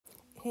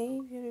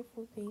Hey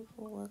beautiful people,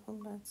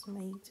 welcome back to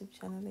my YouTube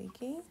channel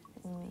again.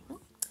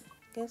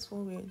 Guess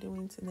what we're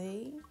doing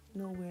today?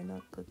 No, we're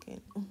not cooking.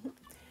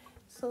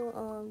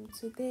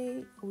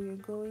 Today we're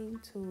going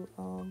to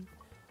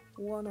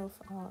one of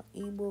our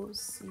Igbo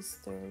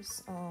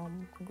sisters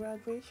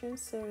graduation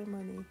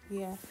ceremony.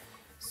 Today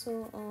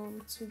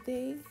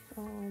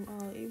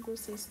our Igbo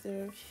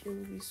sister, she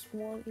will be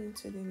sworn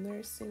into the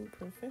nursing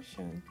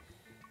profession.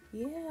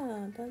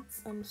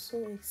 I'm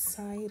so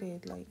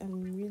excited. Like,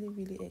 I'm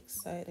really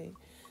excited.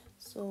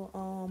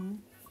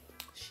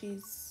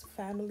 She's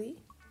family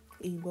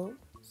Igbo.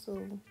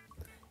 So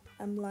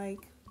I'm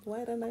like,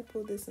 why don't I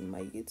put this in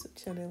my YouTube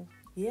channel?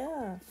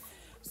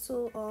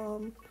 So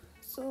um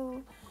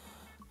so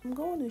I'm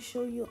going to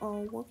show you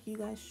walk you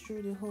guys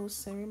through the whole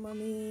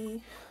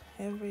ceremony,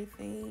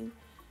 everything.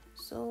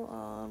 I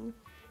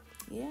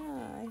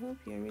hope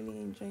you're really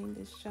enjoying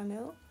this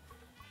channel.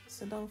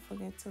 So don't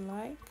forget to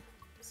like,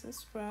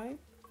 subscribe,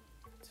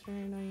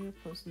 turn on your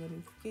post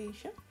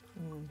notification.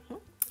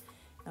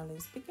 Now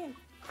let's begin.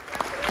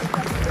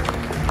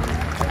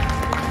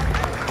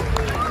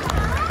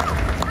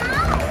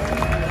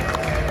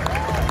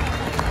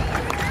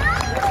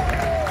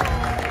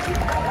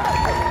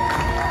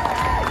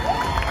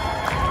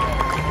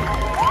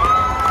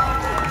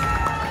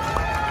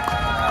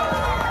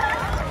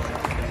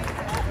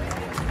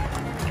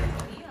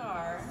 We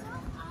are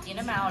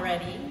Dina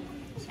Malready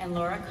and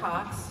Laura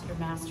Cox, your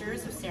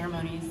Masters of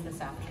Ceremonies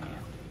this afternoon.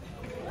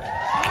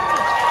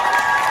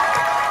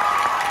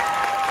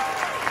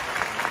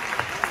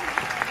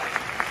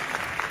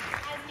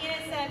 As Dina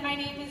said, my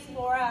name is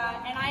Laura,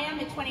 and I am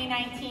a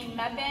 2019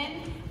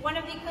 MEPIN, one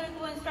of the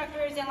clinical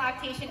instructors and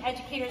lactation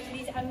educators for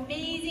these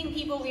amazing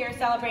people we are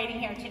celebrating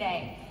here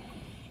today.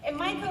 In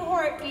my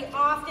cohort, we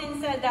often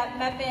said that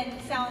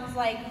MEPIN sounds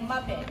like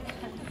Muppet.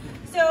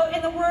 So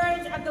in the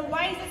words of the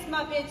wisest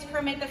Muppets,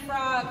 Kermit the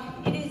Frog,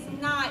 it is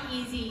not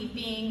easy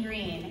being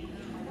green.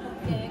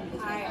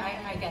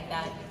 I get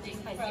that.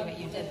 I see what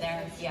you did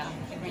there. Yeah,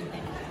 the green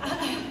thing.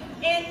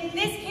 In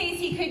this case,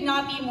 he could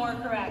not be more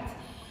correct.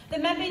 The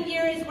MEPIN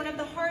year is one of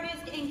the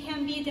hardest and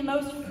can be the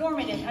most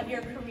formative of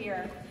your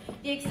career.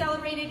 The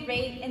accelerated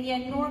rate and the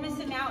enormous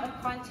amount of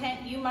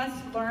content you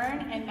must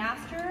learn and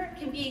master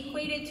can be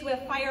equated to a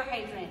fire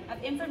hydrant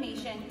of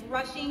information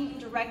rushing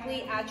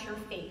directly at your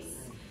face.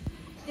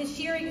 The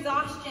sheer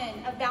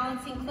exhaustion of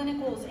balancing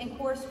clinicals and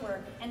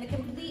coursework and the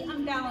complete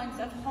unbalance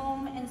of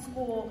home and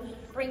school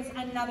brings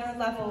another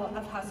level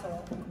of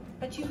hustle.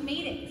 But you've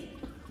made it.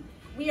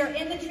 We are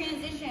in the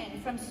transition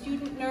from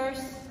student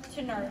nurse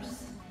to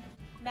nurse.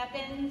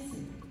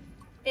 MEPINs,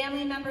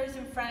 family members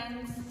and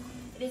friends,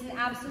 it is an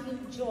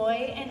absolute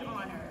joy and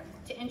honor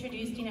to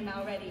introduce Dina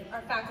Malready,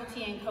 our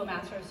faculty and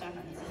co-master of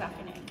ceremonies this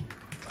afternoon.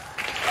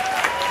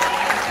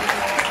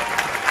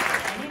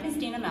 My name is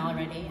Dina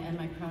Malready, and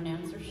my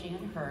pronouns are she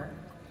and her.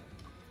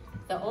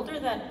 The older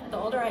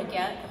I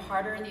get, the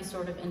harder these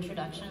sort of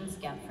introductions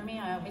get for me.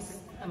 I always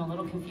am a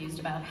little confused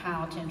about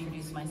how to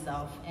introduce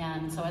myself,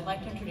 and so I'd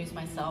like to introduce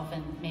myself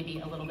in maybe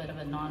a little bit of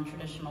a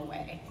non-traditional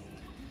way.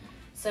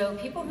 So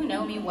people who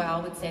know me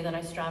well would say that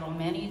I straddle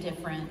many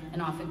different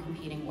and often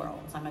competing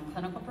worlds. I'm a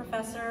clinical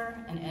professor,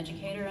 an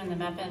educator in the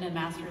MEPIN and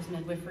Master's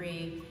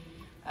Midwifery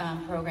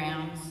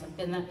programs. I've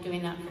been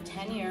doing that for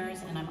 10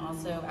 years, and I'm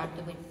also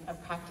actively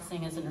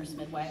practicing as a nurse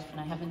midwife, and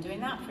I have been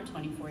doing that for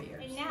 24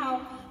 years. And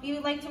now, we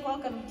would like to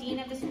welcome Dean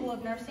of the School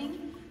of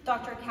Nursing,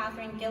 Dr.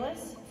 Catherine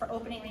Gillis, for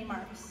opening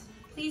remarks.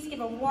 Please give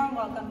a warm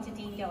welcome to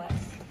Dean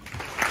Gillis.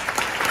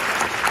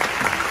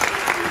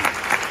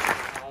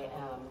 I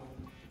am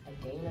a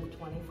dean of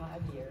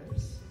 25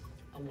 years,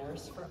 a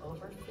nurse for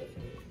over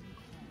 50,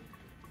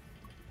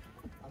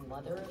 a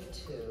mother of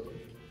 2,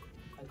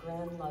 a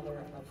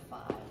grandmother of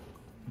 5.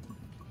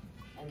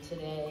 And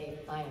today,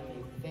 I am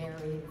a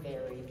very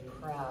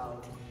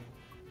proud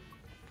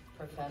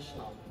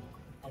professional,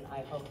 and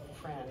I hope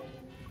friend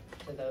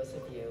to those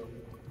of you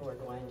who are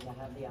going to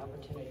have the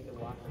opportunity to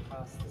walk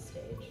across the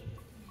stage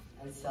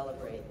and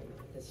celebrate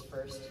this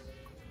first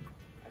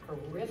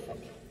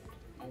horrific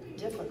and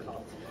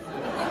difficult.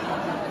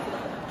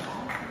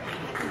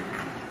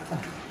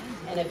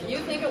 And if you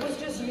think it was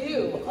just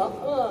you,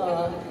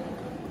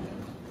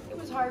 it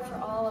was hard for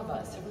all of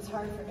us. It was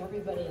hard for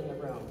everybody in the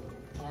room.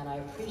 And I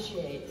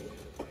appreciate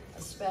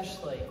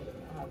especially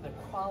the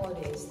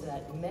qualities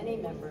that many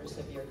members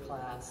of your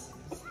class,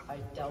 I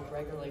dealt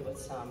regularly with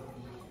some,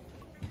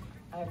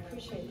 I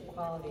appreciate the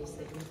qualities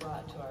that you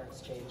brought to our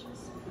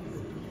exchanges.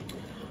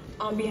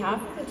 On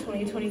behalf of the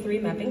 2023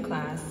 MEPIN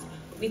class,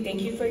 we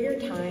thank you for your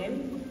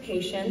time,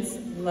 patience,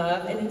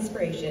 love, and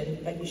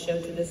inspiration that you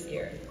showed to this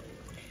year.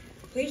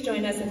 Please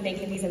join us in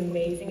thanking these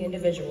amazing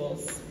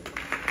individuals.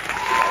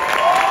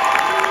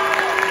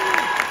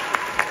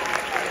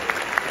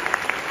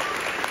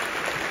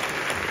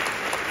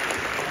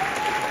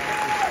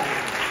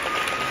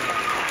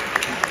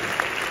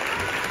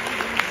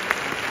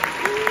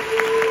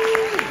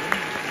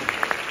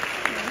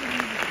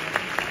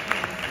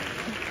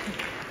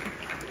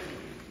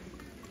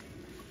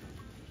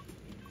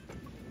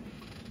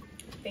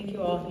 Thank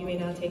you all. You may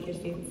now take your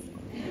seats.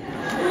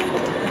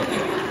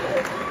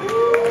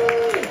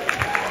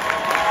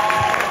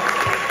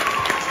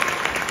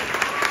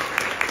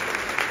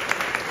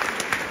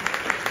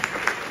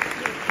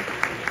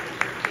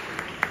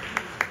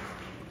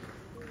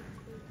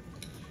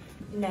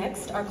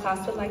 Next, our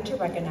class would like to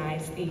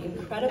recognize the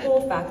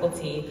incredible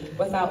faculty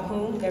without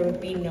whom there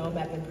would be no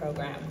MEPN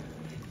program.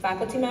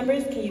 Faculty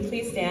members, can you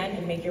please stand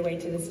and make your way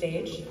to the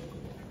stage?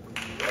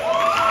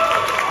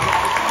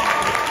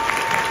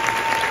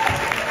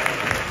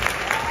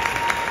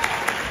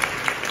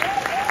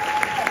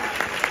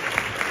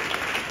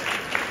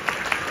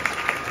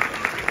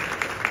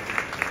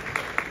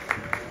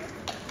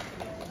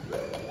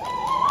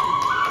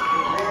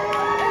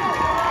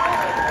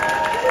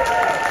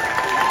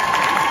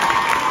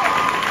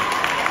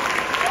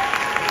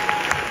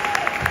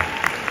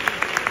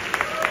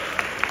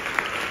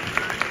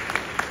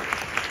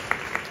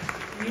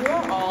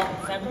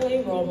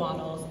 Role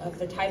models of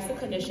the types of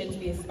clinicians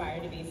we aspire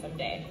to be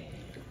someday.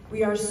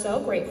 We are so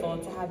grateful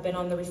to have been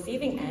on the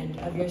receiving end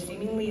of your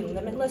seemingly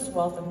limitless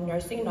wealth of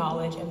nursing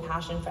knowledge and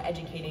passion for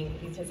educating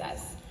you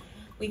possess.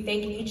 We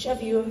thank each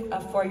of you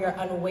for your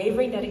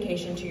unwavering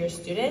dedication to your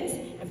students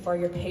and for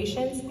your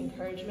patience,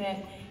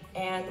 encouragement,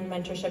 and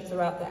mentorship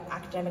throughout the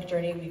academic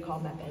journey we call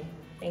MEPN.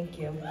 Thank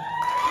you.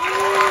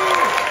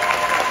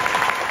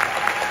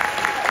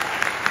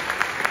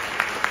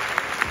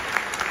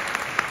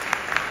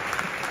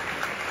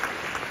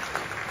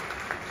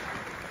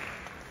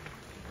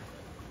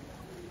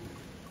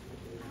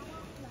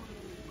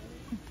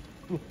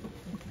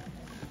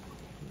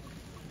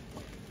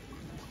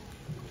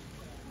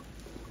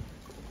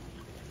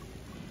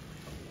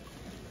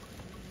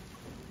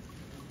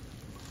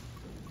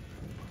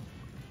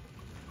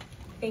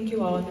 Thank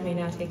you all. You may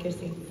now take your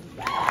seats.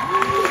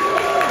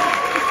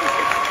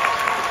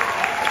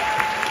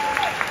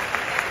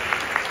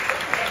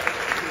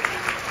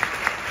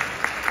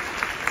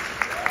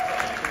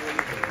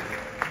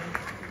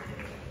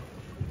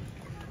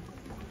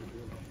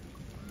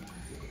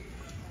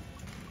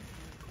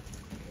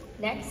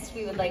 Next,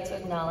 we would like to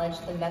acknowledge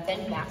the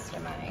MEPN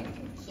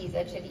mastermind,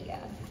 Kiza Chadiga.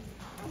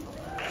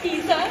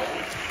 Kiza?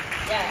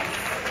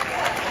 Yes.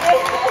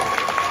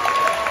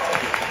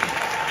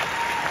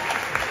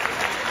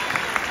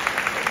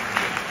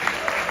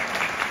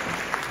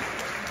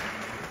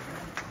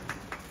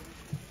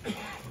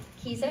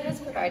 Kiza has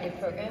provided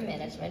program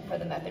management for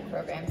the MEPN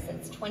program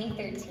since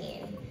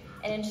 2013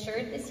 and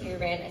ensured this year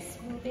ran as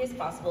smoothly as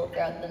possible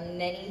throughout the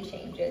many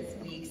changes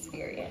we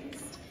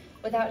experienced.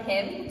 Without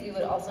him, we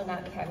would also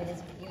not be having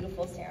this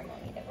beautiful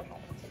ceremony that we're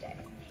having today.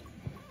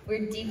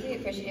 We're deeply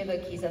appreciative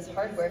of Kiza's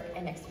hard work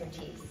and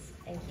expertise.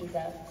 And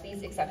Kiza,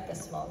 please accept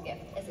this small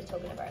gift as a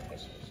token of our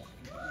appreciation.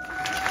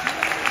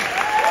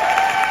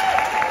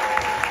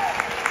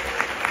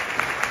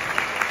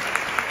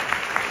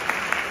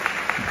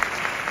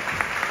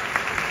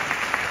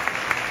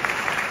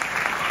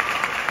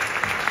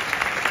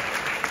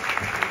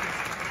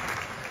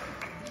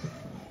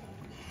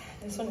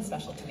 This one is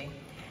special to me.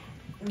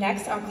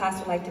 Next, our class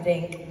would like to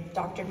thank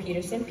Dr.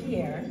 Peterson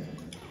Pierre.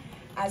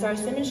 As our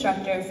sim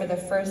instructor for the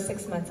first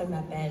 6 months of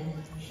MEPN,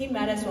 he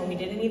met us when we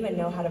didn't even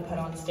know how to put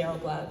on sterile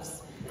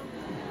gloves.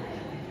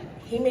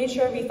 He made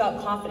sure we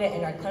felt confident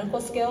in our clinical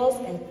skills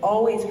and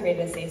always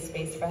created a safe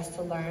space for us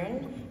to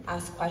learn,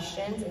 ask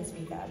questions, and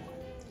speak up.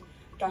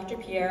 Dr.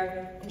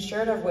 Pierre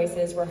ensured our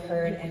voices were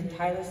heard and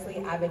tirelessly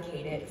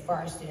advocated for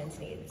our students'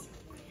 needs.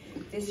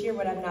 This year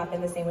would have not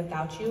been the same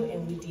without you,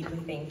 and we deeply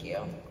thank you,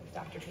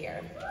 Dr.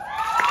 Pierre.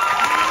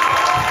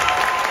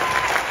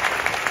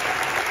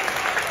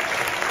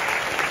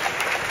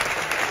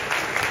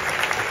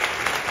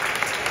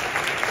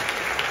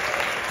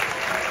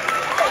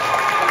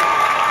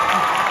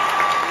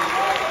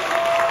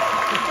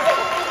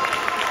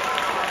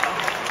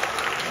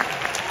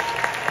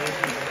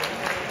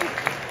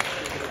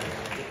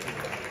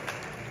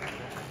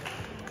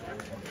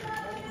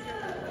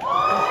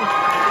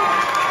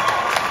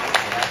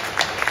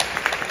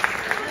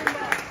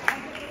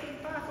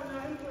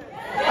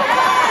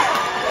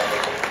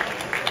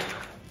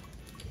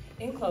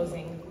 In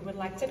closing, we would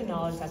like to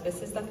acknowledge that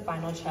this is the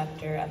final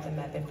chapter of the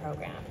MEPN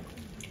program.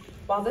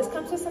 While this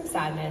comes with some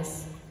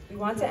sadness, we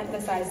want to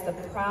emphasize the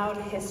proud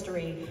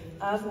history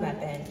of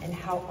MEPN and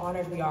how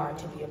honored we are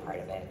to be a part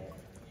of it.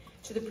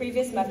 To the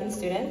previous MEPN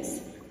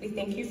students, we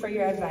thank you for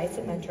your advice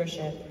and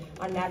mentorship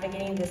on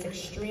navigating this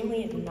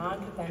extremely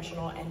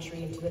non-conventional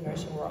entry into the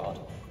nursing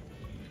world.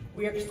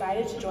 We are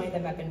excited to join the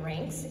MEPN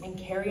ranks and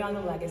carry on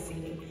the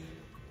legacy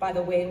by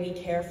the way we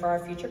care for our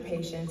future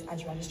patients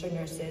as registered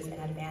nurses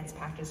and advanced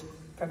practice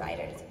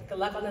providers. Good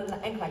luck on the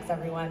NCLEX,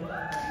 everyone.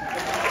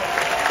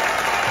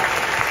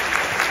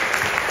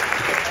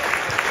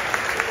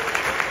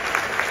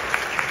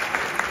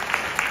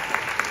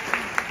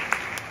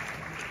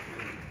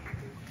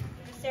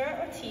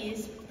 Sarah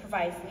Ortiz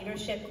provides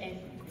leadership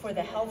for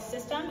the health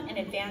system and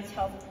advanced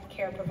health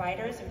care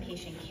providers in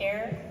patient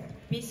care,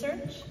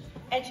 research,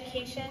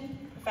 education,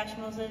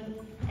 professionalism,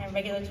 and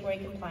regulatory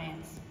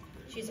compliance.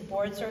 She's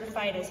board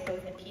certified as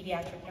both a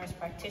pediatric nurse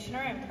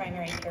practitioner in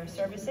primary care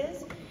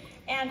services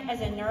and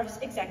as a Nurse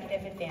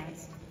Executive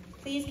Advanced.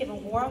 Please give a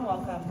warm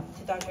welcome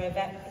to Dr.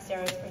 Yvette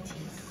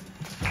Becerra-Ortiz.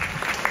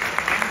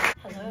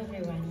 Hello,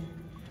 everyone.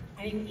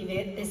 I'm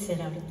Yvette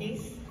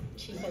Becerra-Ortiz,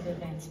 Chief of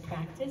Advanced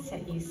Practice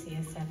at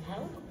UCSF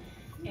Health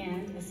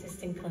and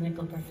Assistant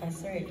Clinical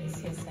Professor at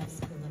UCSF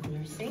School of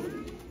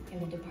Nursing in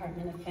the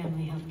Department of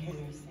Family Healthcare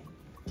Nursing.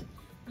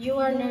 You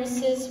are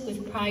nurses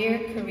with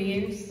prior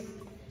careers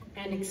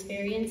and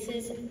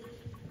experiences,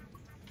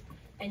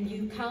 and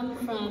you come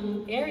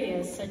from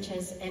areas such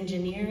as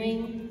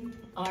engineering,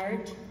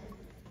 art,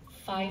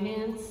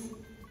 finance,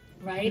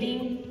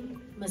 writing,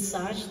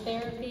 massage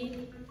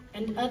therapy,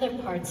 and other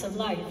parts of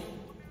life.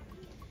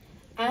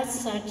 As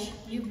such,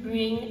 you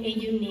bring a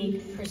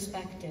unique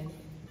perspective,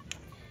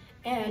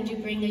 and you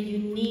bring a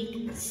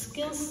unique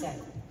skill set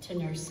to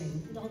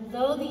nursing.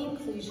 Although the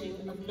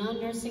inclusion of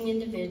non-nursing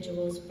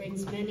individuals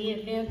brings many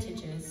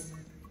advantages,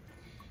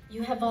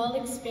 you have all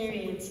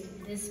experienced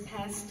this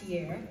past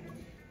year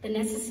the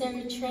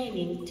necessary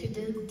training to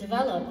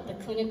develop the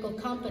clinical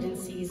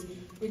competencies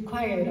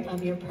required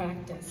of your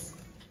practice.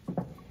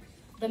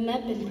 The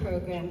MEPIN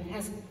program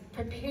has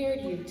prepared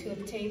you to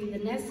obtain the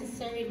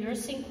necessary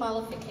nursing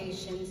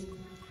qualifications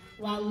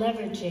while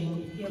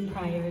leveraging your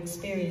prior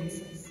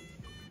experiences.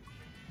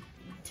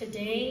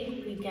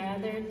 Today, we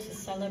gather to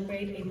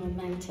celebrate a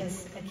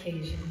momentous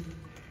occasion,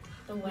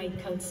 the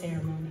White Coat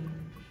Ceremony.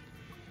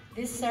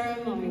 This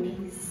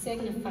ceremony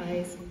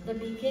signifies the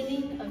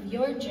beginning of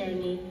your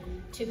journey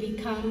to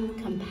become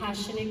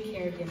compassionate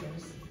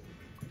caregivers,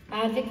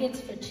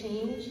 advocates for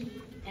change,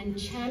 and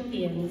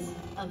champions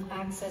of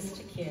access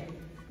to care.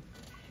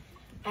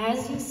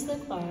 As you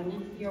slip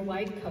on your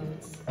white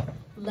coats,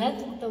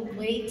 let the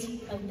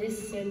weight of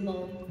this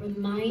symbol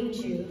remind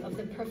you of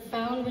the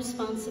profound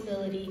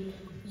responsibility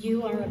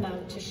you are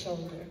about to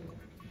shoulder.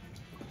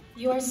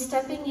 You are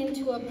stepping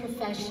into a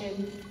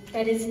profession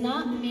that is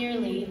not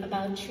merely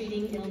about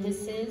treating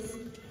illnesses,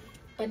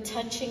 but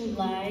touching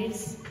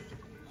lives,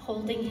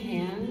 holding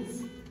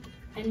hands,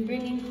 and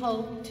bringing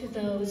hope to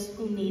those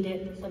who need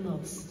it the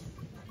most.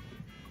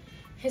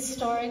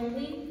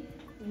 Historically,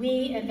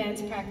 we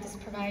advanced practice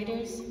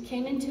providers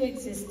came into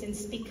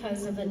existence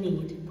because of a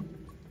need,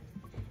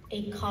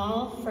 a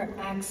call for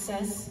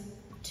access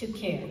to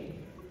care.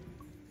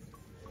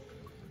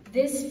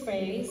 This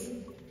phrase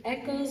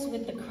echoes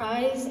with the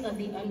cries of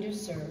the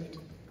underserved,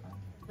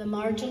 the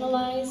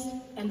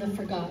marginalized, and the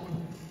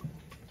forgotten.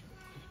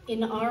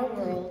 In our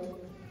world,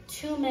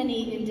 too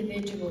many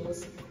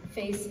individuals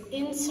face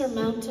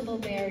insurmountable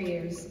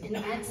barriers in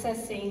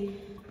accessing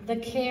the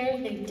care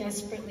they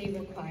desperately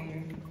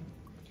require.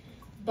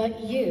 But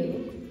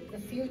you, the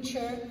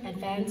future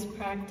advanced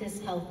practice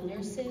health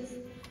nurses,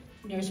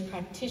 nurse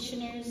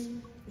practitioners,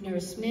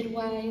 nurse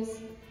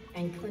midwives,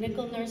 and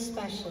clinical nurse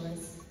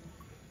specialists,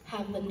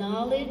 have the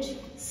knowledge,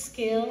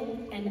 skill,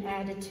 and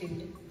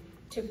attitude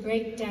to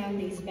break down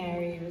these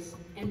barriers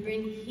and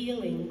bring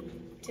healing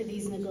to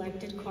these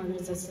neglected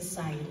corners of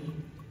society.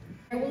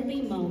 There will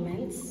be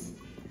moments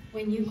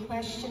when you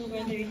question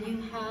whether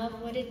you have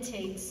what it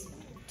takes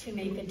to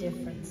make a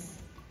difference.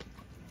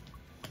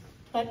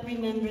 But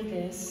remember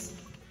this,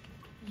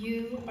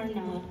 you are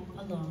not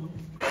alone.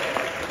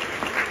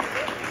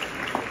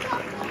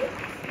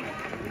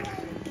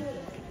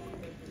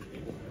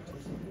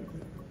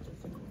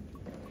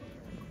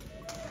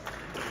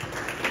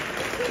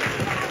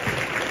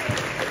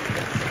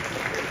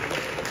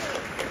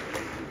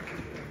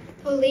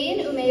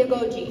 Pauline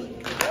Umeyogoji.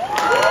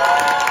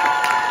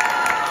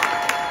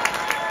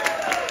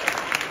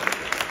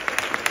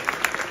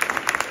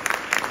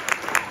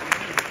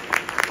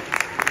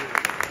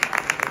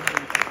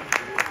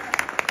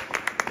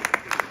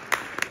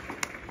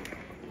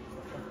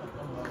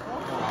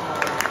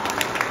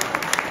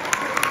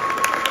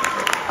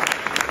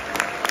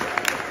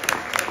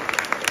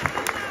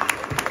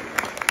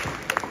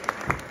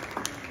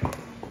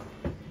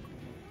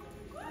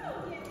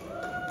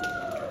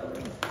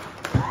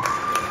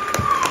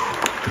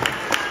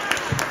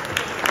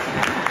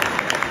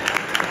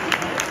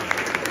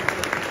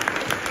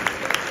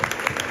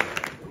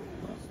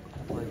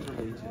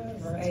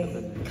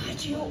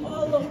 God, you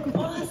all look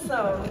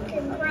awesome.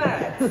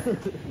 Congrats.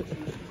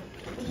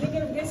 You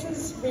know, this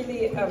is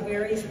really a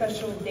very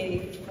special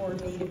day for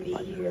me to be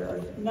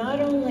here. Not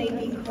only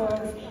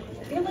because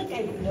I feel like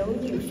I've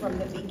known you from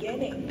the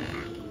beginning.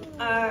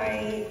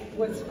 I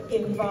was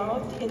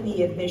involved in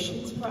the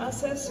admissions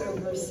process,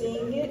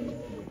 overseeing it.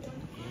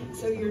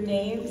 So your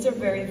names are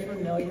very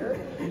familiar.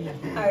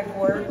 I've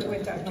worked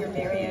with Dr.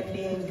 Marianne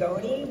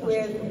Biangoni,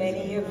 with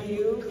many of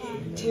you,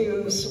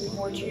 to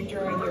support you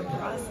during your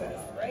process,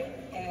 right?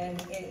 And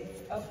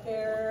it's up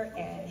there,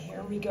 and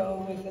here we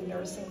go with the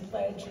nursing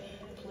pledge.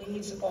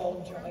 Please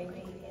all join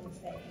me in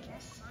saying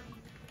this.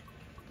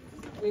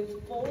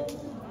 With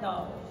full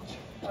knowledge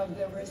of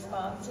the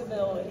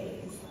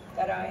responsibilities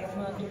that I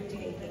am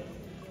undertaking,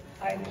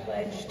 I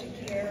pledge to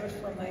care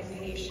for my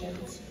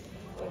patients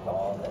with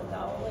all the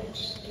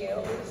knowledge,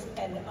 skills,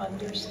 and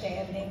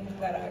understanding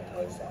that I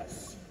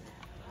possess.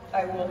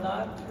 I will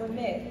not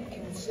permit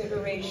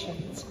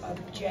considerations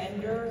of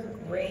gender,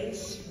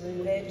 race,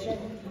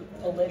 religion,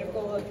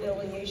 political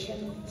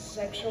affiliation,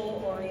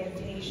 sexual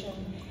orientation,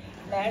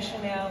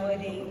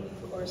 nationality,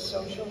 or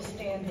social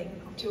standing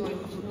to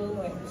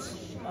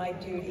influence my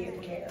duty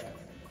of care.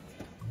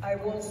 I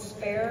will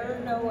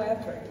spare no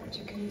effort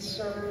to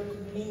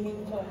conserve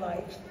meaningful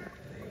life,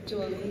 to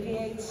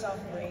alleviate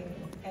suffering,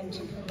 and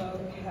to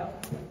promote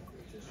health.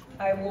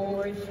 I will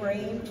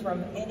refrain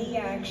from any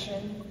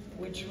action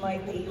which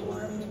might be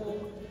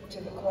harmful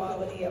to the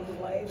quality of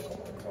life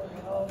or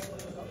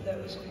health of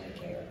those who I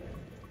care.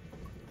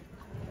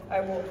 I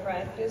will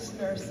practice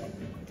nursing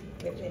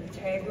with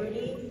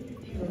integrity,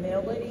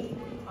 humility,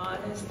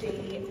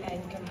 honesty,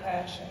 and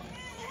compassion,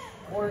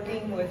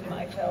 working with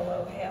my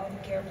fellow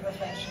healthcare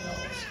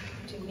professionals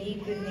to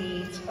meet the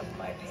needs of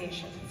my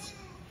patients.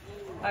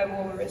 I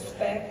will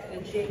respect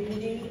the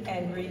dignity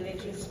and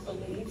religious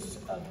beliefs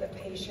of the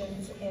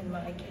patients in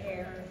my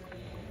care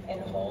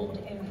and hold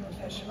in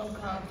professional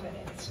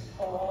confidence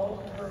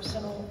all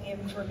personal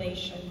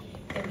information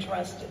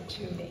entrusted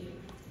to me.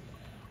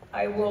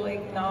 I will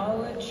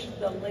acknowledge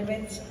the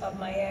limits of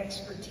my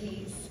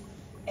expertise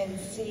and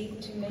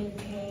seek to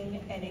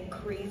maintain and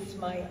increase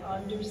my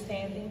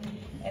understanding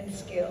and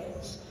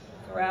skills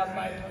throughout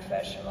my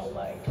professional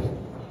life.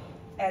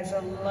 As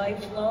a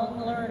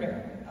lifelong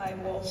learner, I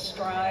will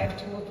strive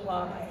to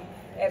apply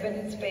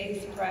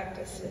evidence-based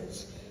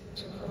practices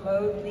to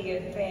promote the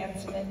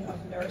advancement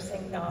of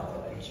nursing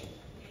knowledge.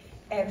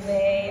 And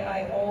may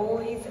I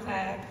always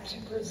act to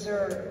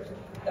preserve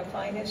the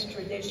finest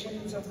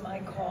traditions of my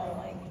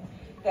calling,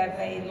 that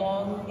may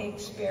long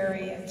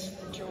experience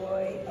the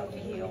joy of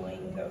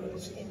healing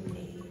those in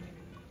need.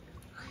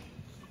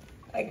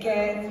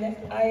 Again,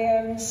 I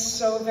am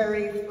so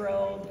very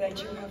thrilled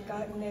that you have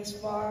gotten this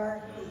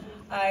far.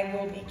 I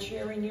will be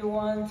cheering you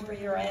on through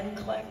your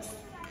NCLEX,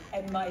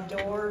 and my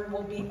door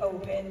will be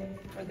open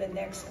for the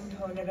next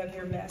component of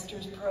your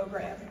master's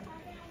program.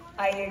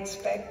 I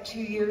expect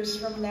 2 years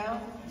from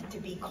now to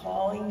be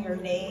calling your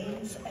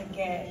names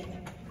again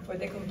for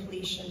the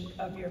completion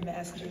of your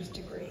master's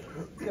degree.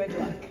 Good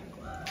luck.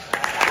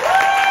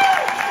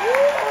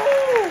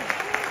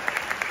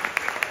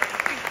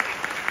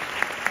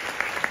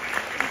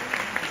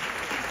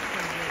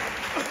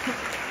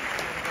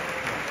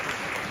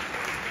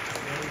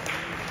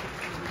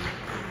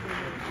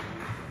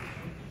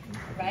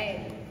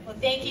 Right. Well,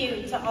 thank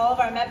you to all of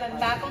our MEPM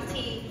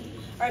faculty,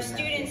 our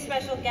students,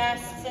 special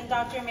guests, and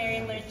Dr.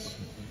 Mary Lynch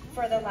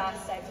for the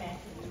last segment.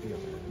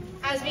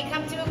 As we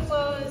come to a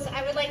close,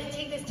 I would like to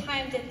take this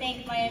time to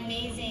thank my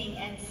amazing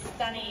and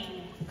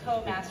stunning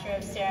co-master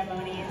of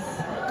ceremonies.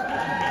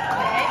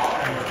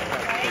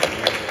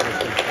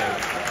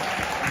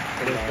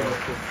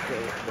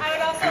 I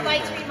would also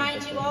like to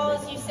remind you all,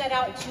 as you set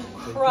out to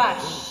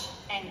crush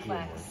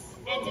NCLEX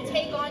and to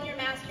take on your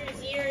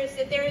master's years,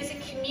 that there is a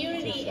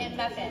community in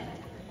MEPM.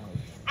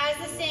 As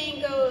the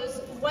saying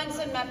goes, once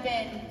a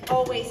MEPM,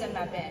 always a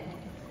MEPM.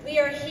 We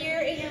are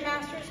here in your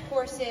master's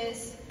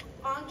courses,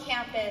 on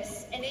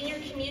campus, and in your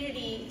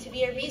community to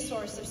be a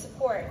resource of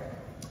support.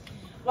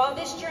 While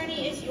this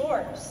journey is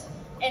yours,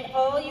 and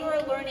all you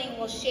are learning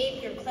will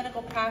shape your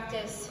clinical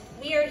practice,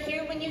 we are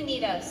here when you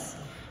need us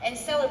and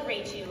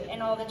celebrate you in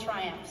all the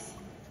triumphs.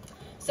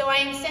 So I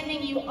am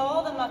sending you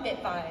all the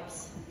Muppet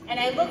vibes, and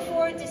I look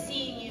forward to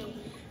seeing you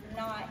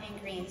not in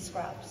green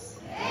scrubs.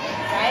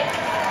 Right?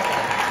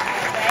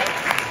 Right?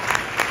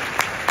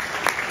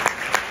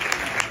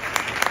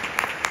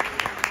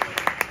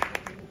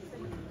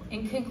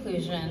 In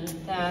conclusion,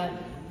 that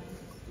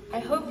I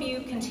hope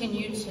you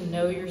continue to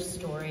know your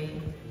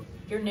story.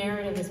 Your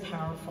narrative is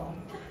powerful,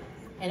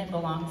 and it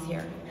belongs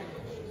here.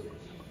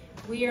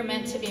 We are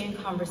meant to be in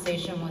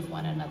conversation with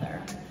one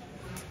another,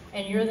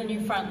 and you're the new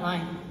front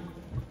line.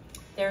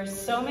 There are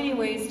so many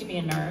ways to be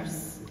a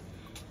nurse,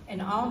 and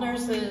all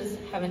nurses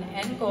have an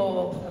end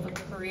goal of a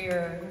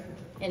career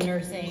in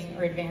nursing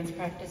or advanced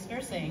practice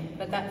nursing,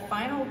 but that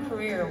final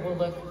career will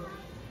look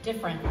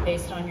different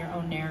based on your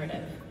own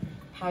narrative,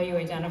 how you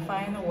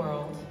identify in the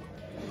world,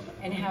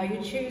 and how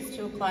you choose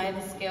to apply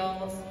the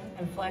skills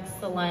and flex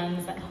the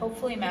lens that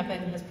hopefully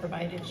MEPM has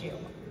provided you.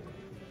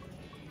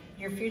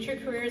 Your future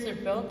careers are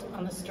built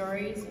on the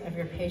stories of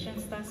your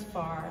patients thus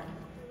far,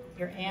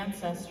 your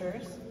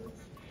ancestors,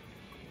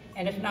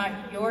 and if not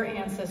your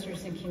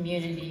ancestors and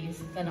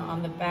communities, then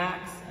on the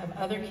backs of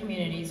other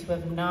communities who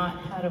have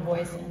not had a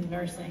voice in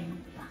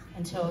nursing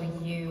until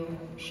you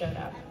showed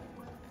up.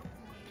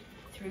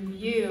 Through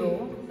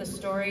you, the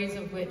stories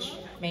of which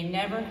may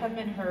never have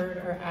been heard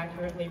or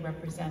accurately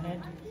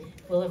represented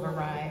will have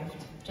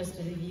arrived, just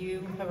as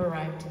you have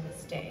arrived to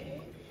this day.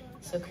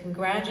 So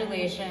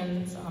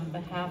congratulations on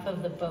behalf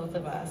of the both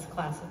of us,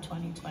 class of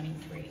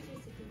 2023.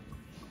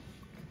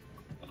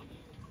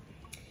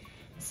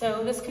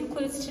 So this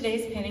concludes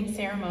today's pinning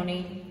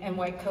ceremony and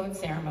white coat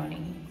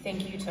ceremony.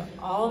 Thank you to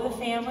all of the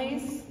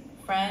families,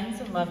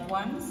 friends, and loved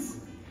ones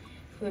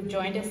who have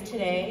joined us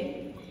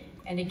today.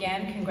 And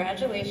again,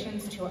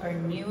 congratulations to our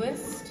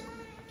newest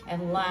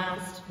and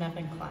last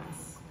MEPM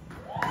class.